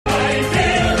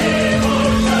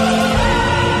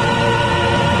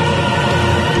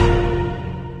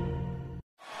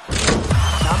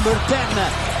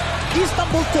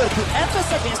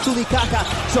Unicaja.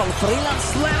 John Freeland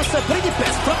slams a pretty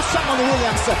pass from Shamon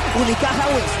Williams. Unicaja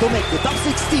wins to make the top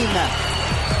 16.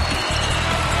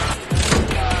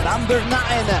 Number 9.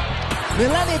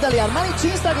 Milan Italy, Armani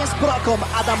changed against Procom.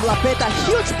 Adam Lapeta,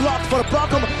 huge block for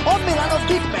Procom on Milano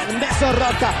big man, Mason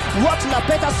Rocca. Watch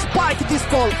Lapeta spike this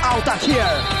ball out of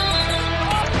here.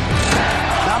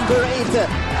 Number 8.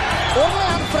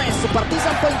 Orleans France,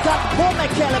 Partizan point guard Bo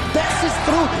McCallum passes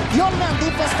through the Orleans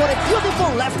defense for a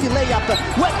beautiful lefty layup.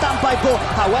 Well done by Bo.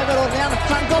 However, Orleans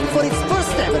hung on for its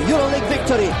first ever EuroLeague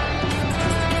victory.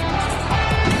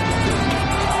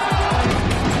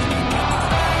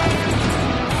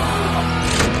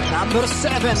 Number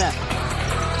 7.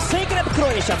 Zagreb,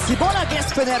 Croatia, Cibona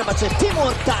against Fenerbahce,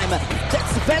 teamwork time.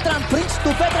 That's veteran Prince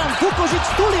to veteran Vukovic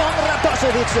to Leon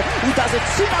Radojevic, who does a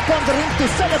chin up on the ring to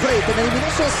celebrate an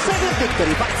elimination 7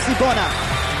 victory by Cibona.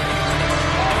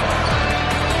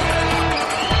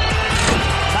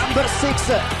 Number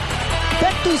 6.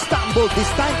 Back to Istanbul,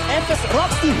 this time Efes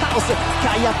rocks the house.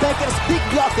 Kaya Becker's big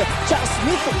block, Charles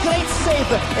Smith, great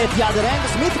save. At the other end,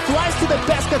 Smith flies to the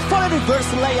basket for a reverse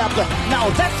layup. Now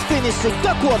that's finishing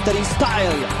the quarter in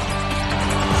style.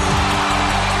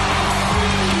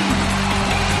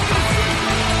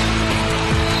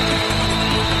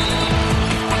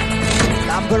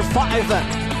 Number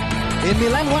 5. In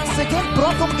Milan, once again,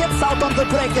 Procom gets out on the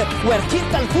break, where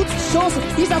Quintal Foods shows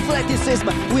his athleticism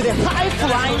with a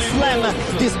high-flying slam.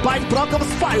 Despite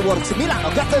Procom's fireworks, Milano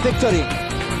got the victory.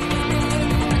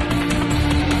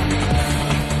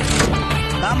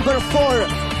 Number 4.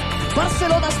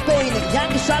 Barcelona, Spain.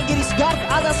 Young Žalgiris guard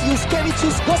Adas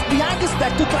Juskevicius goes behind his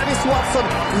back to Travis Watson.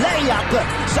 Layup.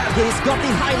 Žalgiris got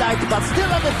the highlight, but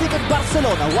still undefeated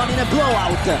Barcelona won in a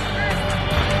blowout.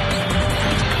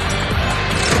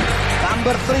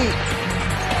 Number 3.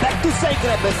 Back to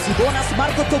Zagreb. Cibona's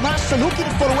Marko Tomaš, looking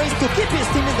for ways to keep his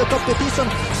team in the competition,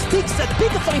 sticks a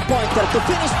big three-pointer to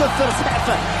finish the first half.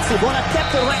 Cibona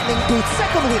kept running to its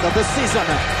second win of the season.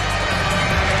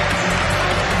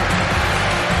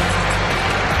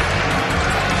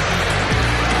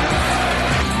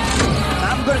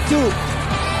 Number 2.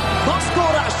 Moscow,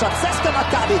 Russia, CSKA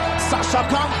Maccabi. Sasha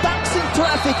Khan dunks in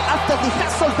traffic after the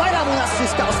hassle by Ramunas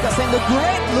Siskauskas and a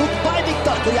great look by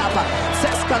Viktor Kriapa.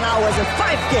 CSKA now has a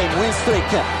 5-game win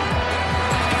streak.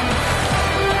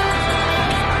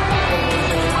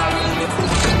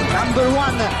 Number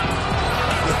 1.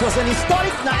 It was an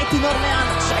historic night in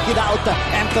Orléans. Check it out.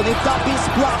 Anthony Dobbins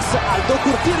blocks. Aldo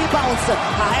Curti rebounds.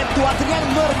 Ahead to Adrien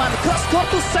Norman. Cross court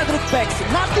to Cedric Becks.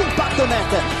 Nothing but the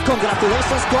net.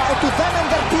 Congratulations go out to them and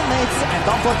their teammates. And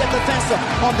don't forget the fans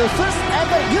on the first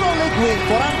ever EuroLeague win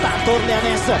for Entente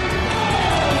Orléans.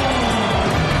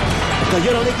 The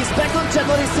EuroLeague is back on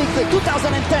January 6,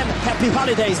 2010. Happy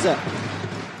holidays.